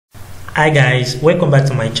Hi guys, welcome back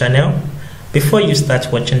to my channel. Before you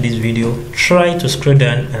start watching this video, try to scroll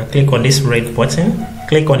down and click on this red button.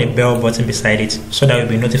 Click on the bell button beside it so that you'll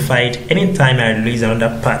be notified anytime I release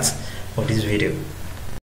another part of this video.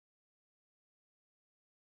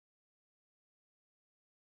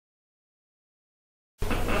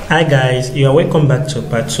 Hi guys, you are welcome back to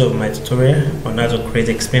part 2 of my tutorial on how to create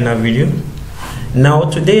explainer video. Now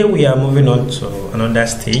today we are moving on to another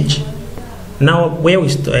stage. Now where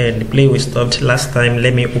the play we stopped last time,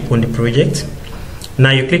 let me open the project.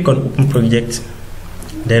 Now you click on open project,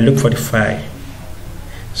 then look for the file.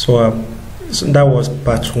 So that was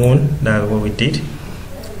part 1, that's what we did,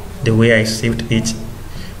 the way I saved it.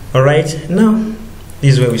 Alright, now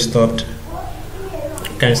this is where we stopped.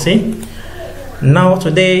 You can see. Now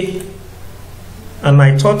today, and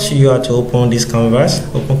I taught you how to open this canvas,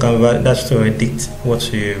 that's to edit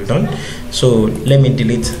what you've done. So let me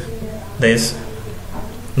delete this.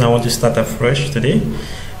 Now I want to start afresh today.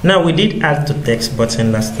 Now we did add to text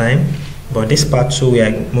button last time, but this part 2 we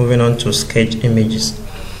are moving on to sketch images.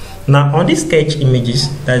 Now on these sketch images,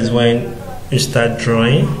 that is when you start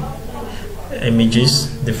drawing images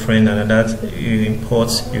different and that you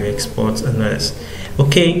import, you export and others.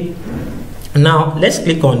 Okay, now let's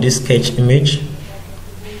click on this sketch image.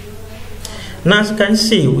 Now as you can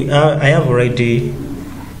see, I have already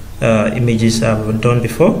images I've done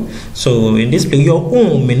before. So in this play, your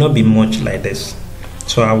own may not be much like this,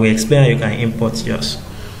 so I will explain how you can import yours.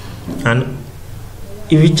 And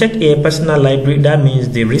if you check a personal library, that means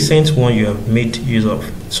the recent one you have made use of,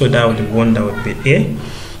 so that would be the one that would be here.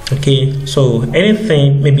 Okay, so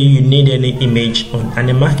anything, maybe you need any image on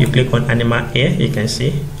Anima, you click on Anima here, you can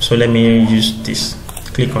see. So let me use this,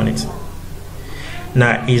 click on it.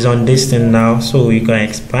 Now it's on this thing now, so you can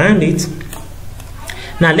expand it.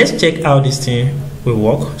 Now let's check how this thing will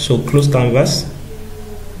work. So close canvas.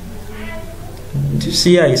 Do you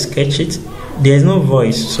see how I sketch it? There is no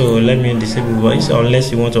voice, so let me disable voice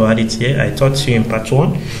unless you want to add it here. I taught you in part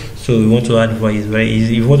 1, so you want to add voice, very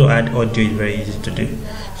easy. If you want to add audio, it's very easy to do.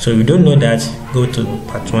 So if you don't know that, go to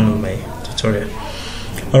part 1 of my tutorial.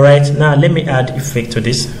 Alright, now let me add effect to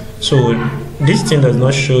this. So this thing does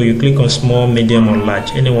not show, you click on small, medium or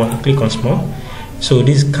large. Anyone, click on small. So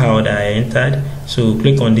this cow that I entered, so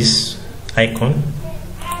click on this icon,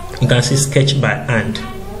 you can see sketch by hand.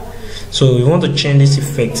 So if you want to change this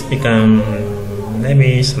effect, you can, let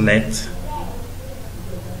me select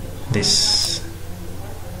this.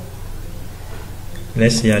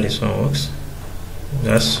 Let's see how this one works.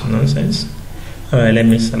 That's nonsense. Alright, let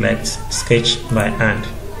me select sketch by hand.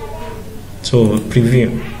 So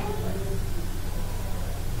preview.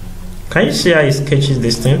 Can you see how it sketches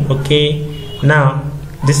this thing? Okay. Now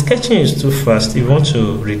the sketching is too fast. If you want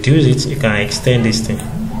to reduce it, you can extend this thing,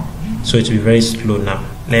 so it will be very slow. Now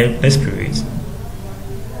let's preview it.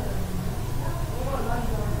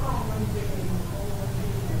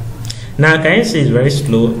 Now can you see it's very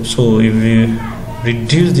slow? So if you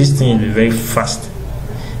reduce this thing, it will be very fast.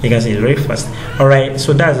 You can see it's very fast. Alright,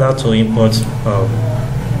 so that's how to import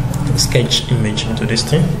sketch image into this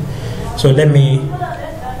thing. So let me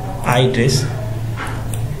hide this.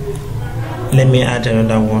 Let me add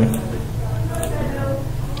another one.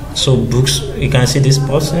 So books, you can see this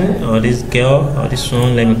person or this girl or this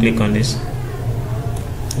one. Let me click on this.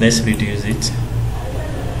 Let's reduce it.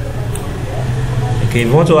 Okay, if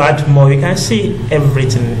you want to add more, you can see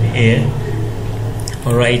everything here.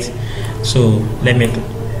 Alright, so let me,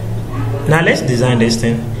 now let's design this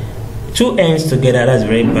thing. 2 ends together, that's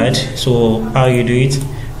very bad. So how you do it?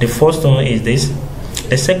 The first one is this,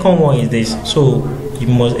 the second one is this. So you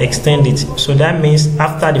must extend it. So that means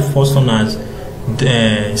after the first one has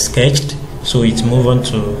sketched, so it's move on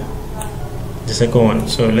to the second one.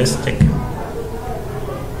 So let's check.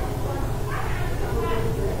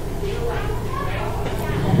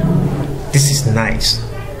 This is nice.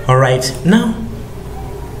 Alright, now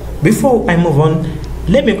before I move on,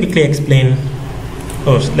 let me quickly explain.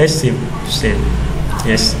 Oh, let's save.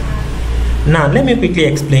 Yes. Now let me quickly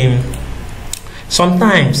explain.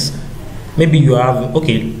 Sometimes maybe you have,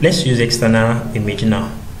 okay, let's use external image now.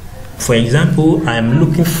 For example, I'm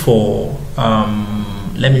looking for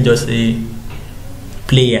let me just say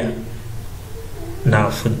player, now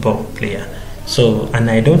football player. So, and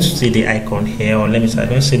I don't see the icon here, or let me say I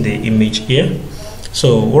don't see the image here.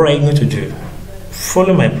 So what are you going to do?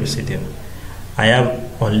 Follow my procedure. I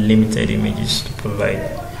have unlimited images to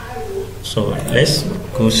provide, so let's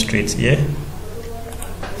go straight here.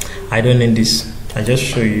 I don't need this, I just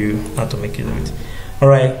show you how to make use of it.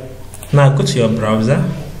 Alright, now go to your browser.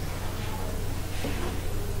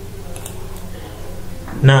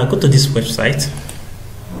 Now go to this website.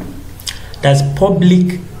 That's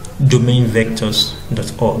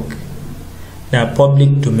publicdomainvectors.org. Now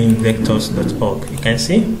publicdomainvectors.org. You can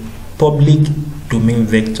see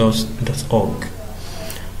publicdomainvectors.org.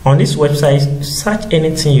 On this website, search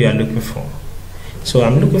anything you are looking for. So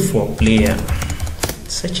I'm looking for player.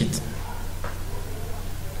 Search it.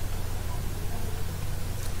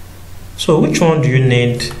 So which one do you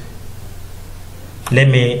need? I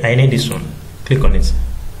need this one. Click on it.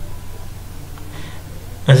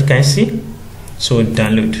 As you can see, so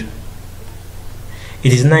download.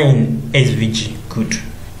 It is now in SVG. Good.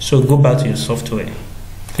 So go back to your software.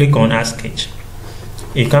 Click on Add Sketch.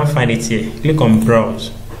 You can't find it here. Click on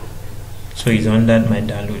Browse. So it's under my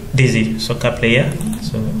download. This is soccer player.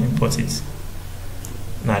 So import it.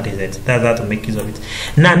 Now this is it. That's how to make use of it.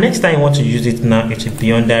 Now next time you want to use it, now it will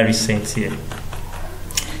be under recent here.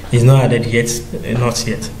 It's not added yet, not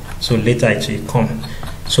yet. So later it will come.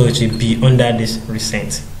 So it will be under this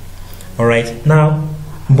recent. Alright, now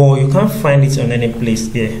but you can't find it on any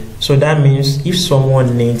place here. So that means if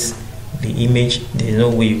someone needs the image, there's no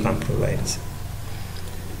way you can provide it.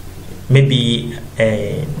 Maybe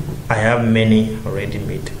I have many already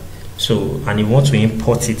made. So and you want to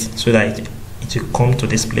import it so that it will come to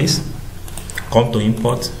this place. Come to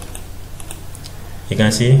import. You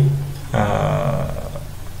can see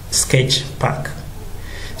sketch pack.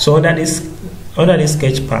 So under this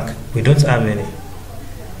sketch pack, we don't have any.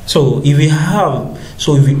 So if we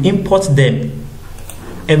import them,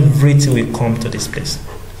 everything will come to this place.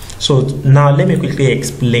 So now let me quickly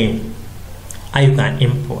explain how you can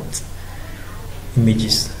import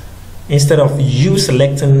images instead of you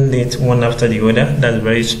selecting it one after the other. That's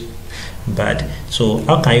very bad. So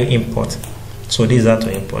how can you import? So this is how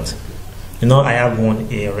to import. You know, I have one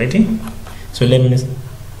here already. So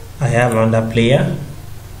I have another player.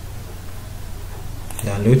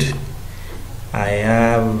 Download. I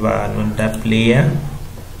have another player.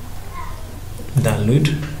 Download.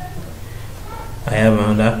 I have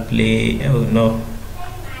another player. Oh no.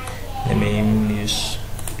 Let me use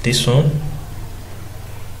this one.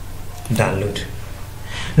 Download.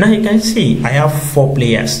 Now you can see I have 4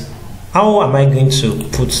 players. How am I going to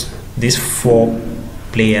put these 4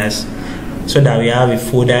 players so that we have a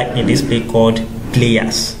folder in this place called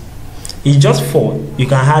players? It's just 4. You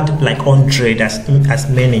can add like 100 as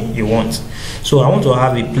many you want. So I want to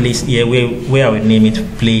have a place here where I will name it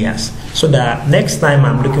players, so that next time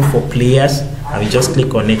I'm looking for players, I will just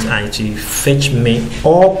click on it and it will fetch me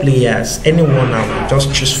all players, anyone I will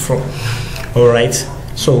just choose from. Alright,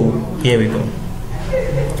 so here we go.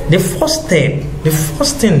 The first step, the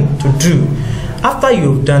first thing to do after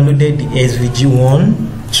you've downloaded the SVG 1,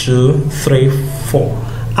 2, 3, 4,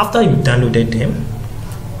 after you've downloaded them,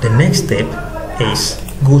 the next step is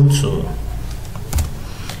go to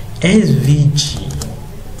SVG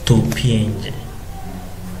to PNG.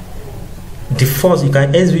 The first, you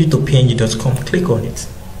can SVG to PNG.com, click on it.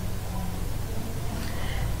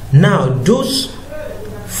 Now those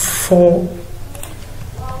 4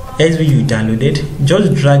 SVG you downloaded,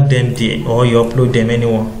 just drag them there, or you upload them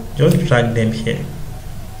anywhere, just drag them here.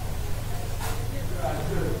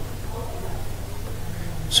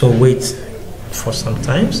 So wait for some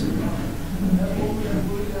times.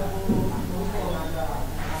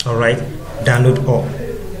 Alright, download all.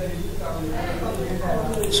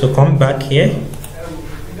 So come back here,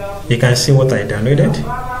 you can see what I downloaded.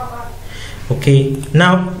 Okay,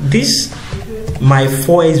 now this my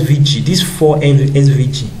 4 SVG, this 4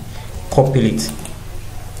 SVG, copy it.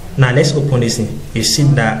 Now let's open this thing. You see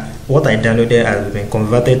that what I downloaded has been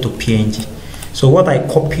converted to PNG. So what I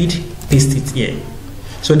copied, paste it here.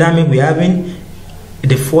 So that means we're having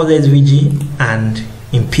the 4 SVG and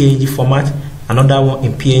in PNG format, another one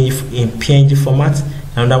in PNG format,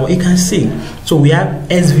 another one. You can see. So we have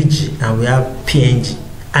SVG and we have PNG,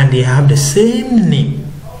 and they have the same name.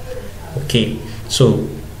 Okay. So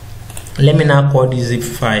let me now call this zip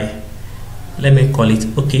file. Let me call it.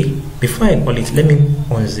 Okay. Before I call it, let me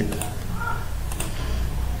unzip.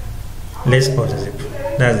 Let's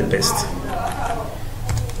unzip. That's the best.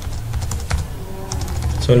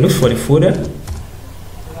 So look for the folder.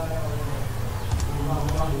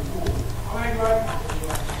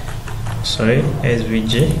 Sorry,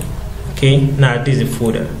 SVG. Okay, now this is the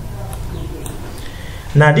folder.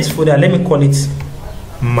 Now this folder, let me call it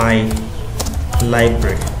my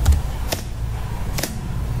library.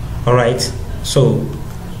 Alright, so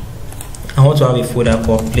I want to have a folder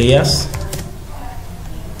called players.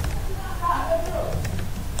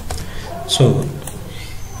 So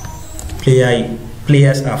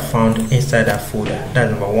players are found inside that folder.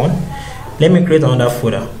 That's number 1. Let me create another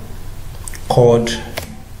folder called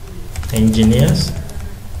engineers.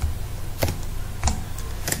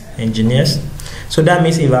 engineers. So that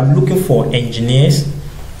means if I'm looking for engineers,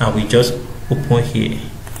 I will just open here.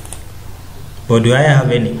 But do I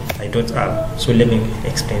have any? I don't have. So let me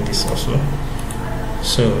explain this also.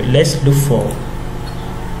 So let's look for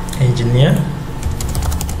engineer.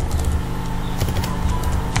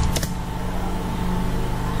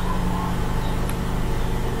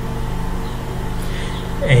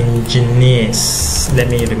 Engineers. Let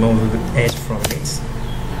me remove S from it.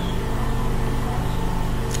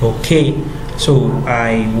 Okay, so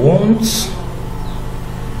I want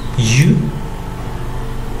you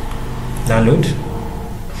download.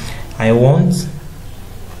 I want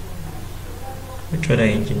which other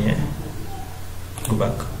engineer? Go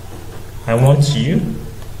back. I want you.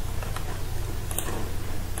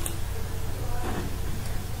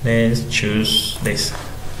 Let's choose this.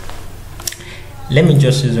 Let me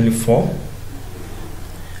just use only 4.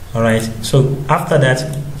 All right. So after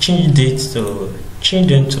that, change them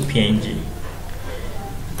to PNG.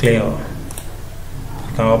 Clear.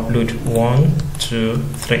 You can upload 1, 2,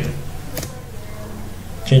 3.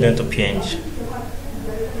 Change them to PNG.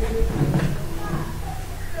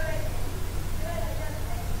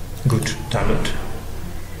 Good. Download.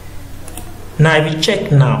 Now if you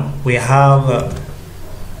check now, we have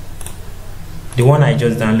the one I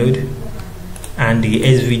just downloaded and the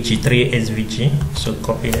SVG, 3 SVG. So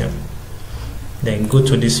copy them. Then go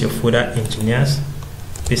to this your folder engineers,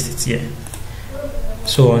 paste it here.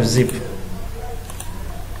 So unzip.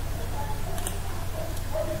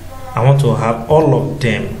 I want to have all of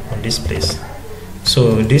them on this place.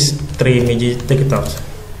 So these 3 images, take it out.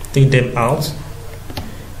 Take them out.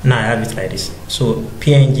 Now I have it like this. So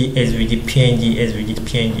PNG, SVG, PNG, SVG,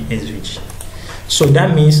 PNG, SVG. So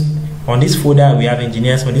that means on this folder we have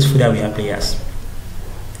engineers, on this folder we have players.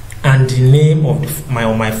 And the name of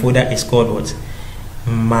my folder is called what?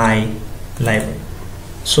 My library.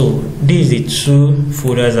 So these are the 2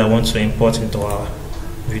 folders I want to import into our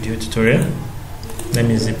video tutorial. Let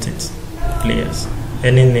me zip it. Players.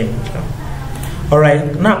 Any name.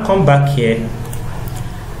 Alright, now come back here.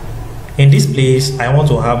 In this place, I want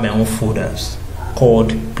to have my own folders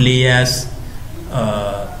called players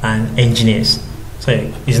and engineers. So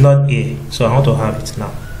it's not A, so I want to have it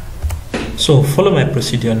now. So follow my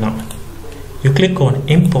procedure now. You click on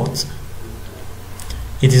import.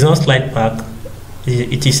 It is not slide pack,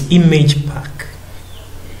 it is image pack.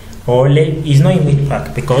 Or it's not image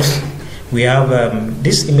pack because we have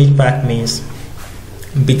this image pack means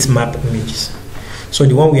bitmap images. So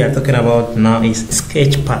the one we are talking about now is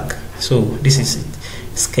sketch pack. So this is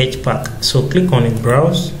it, sketch pack. So click on it,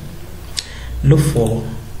 browse, look for,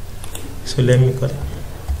 so let me call it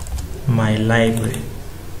my library.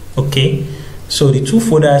 Okay, so the 2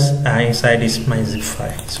 folders are inside this my zip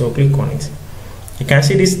file. So click on it. You can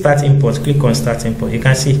see this start import. Click on start import. You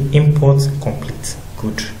can see import complete.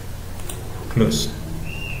 Good. Close.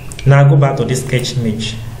 Now go back to this sketch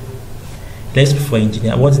image. Let's look for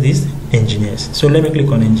engineer. What's this? Engineers. So let me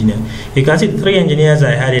click on engineer. You can see 3 engineers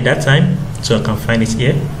I had at that time, so I can find it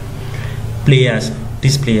here. Players.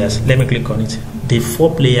 These players. Let me click on it. The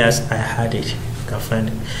 4 players I had it. You can find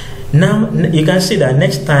it. Now you can see that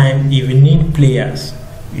next time if you need players,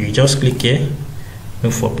 you just click here,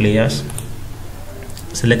 look for players,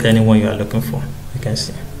 select anyone you are looking for. You can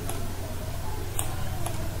see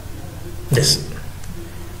this.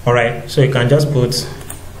 All right, so you can just put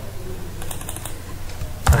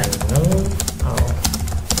I know how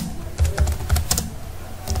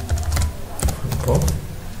football.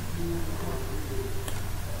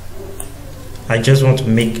 I just want to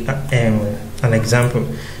make an example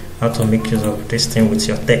how to make use of this thing with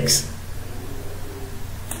your text.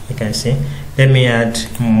 You can see. Let me add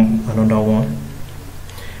another one.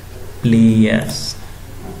 Players.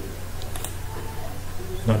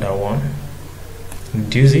 Another one.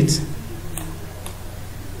 Reduce it.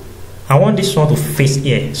 I want this one to face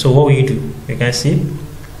here. So what will you do? You can see.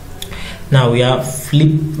 Now we have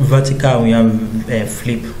flip vertical. We have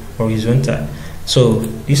flip horizontal. So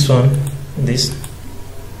this one, this,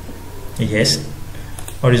 yes.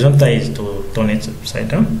 Horizontal is to turn it upside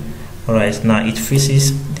down. Alright, now it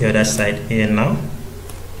faces the other side here now.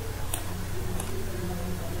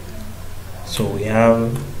 So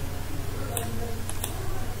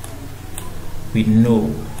we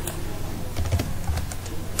know,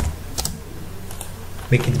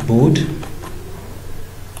 make it bold.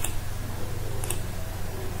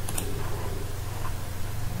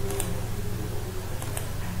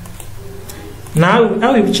 Now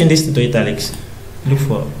how will we change this to italics? Look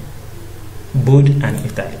for bold and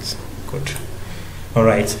italics. Good. All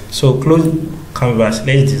right, so close canvas.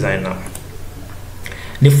 Let's design now.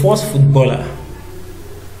 The first footballer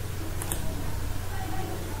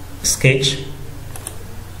sketch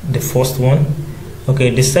the first one. Okay,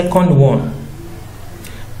 the second one,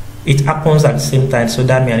 it happens at the same time, so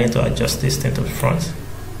that means I need to adjust this thing to the front.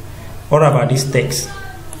 What about this text?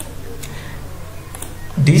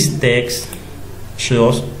 This text should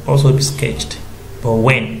also be sketched, but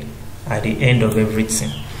when? At the end of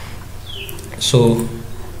everything. So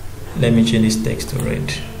let me change this text to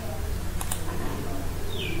red.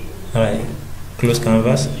 Alright, close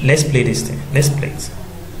canvas. Let's play this thing. Let's play it.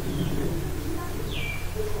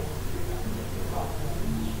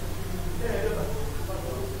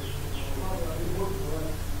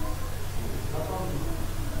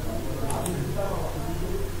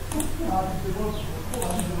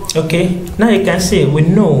 Okay, now you can see we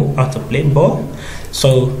know how to play ball.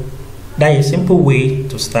 So that is a simple way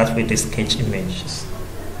to start with the sketch images.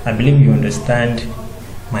 I believe you understand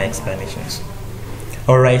my explanations.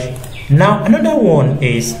 Alright, now another one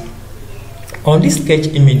is on these sketch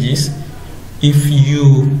images. If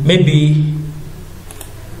you maybe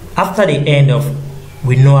after the end of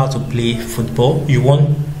we know how to play football, you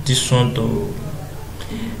want this one to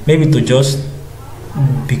maybe to just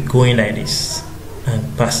be going like this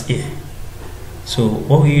and pass here. So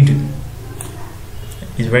what will you do?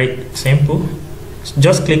 It's very simple.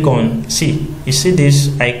 Just click on, see, you see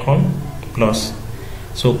this icon plus,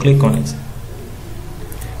 so click on it.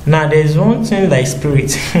 Now there's one thing like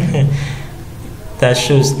spirit that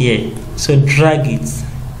shows here, so drag it.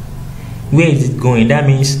 Where is it going? That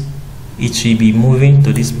means it should be moving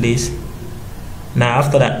to this place. Now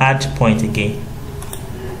after that, add point again,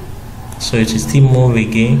 so it should still move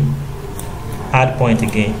again. Add point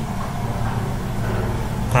again,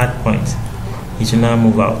 add point, it should now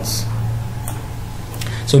move out.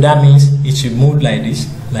 So that means it should move like this,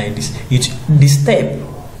 like this. The step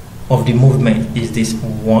of the movement is this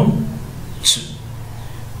 1, 2.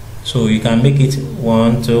 So you can make it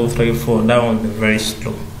 1, 2, 3, 4. That one will be very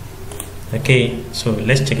slow. Okay, so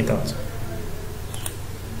let's check it out.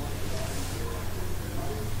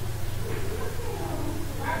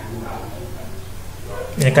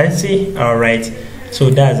 You can see, all right.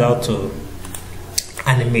 So that's how to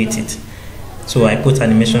animate it. So I put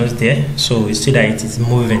animations there, so you see that it is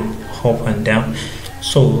moving up and down.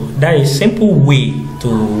 So that is a simple way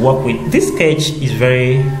to work with. This sketch is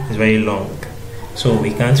very long, so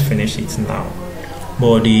we can't finish it now,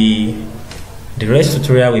 but the rest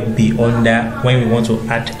tutorial will be under when we want to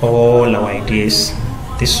add all our ideas,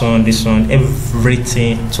 this one,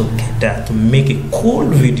 everything together to make a cool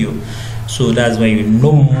video. So that's when you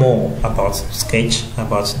know more about sketch,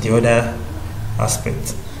 about the other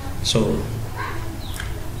aspect. So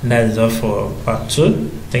that is all for part 2.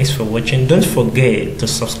 Thanks for watching. Don't forget to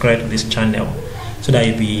subscribe to this channel so that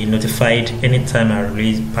you'll be notified anytime I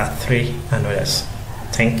release part 3 and others.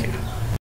 Thank you.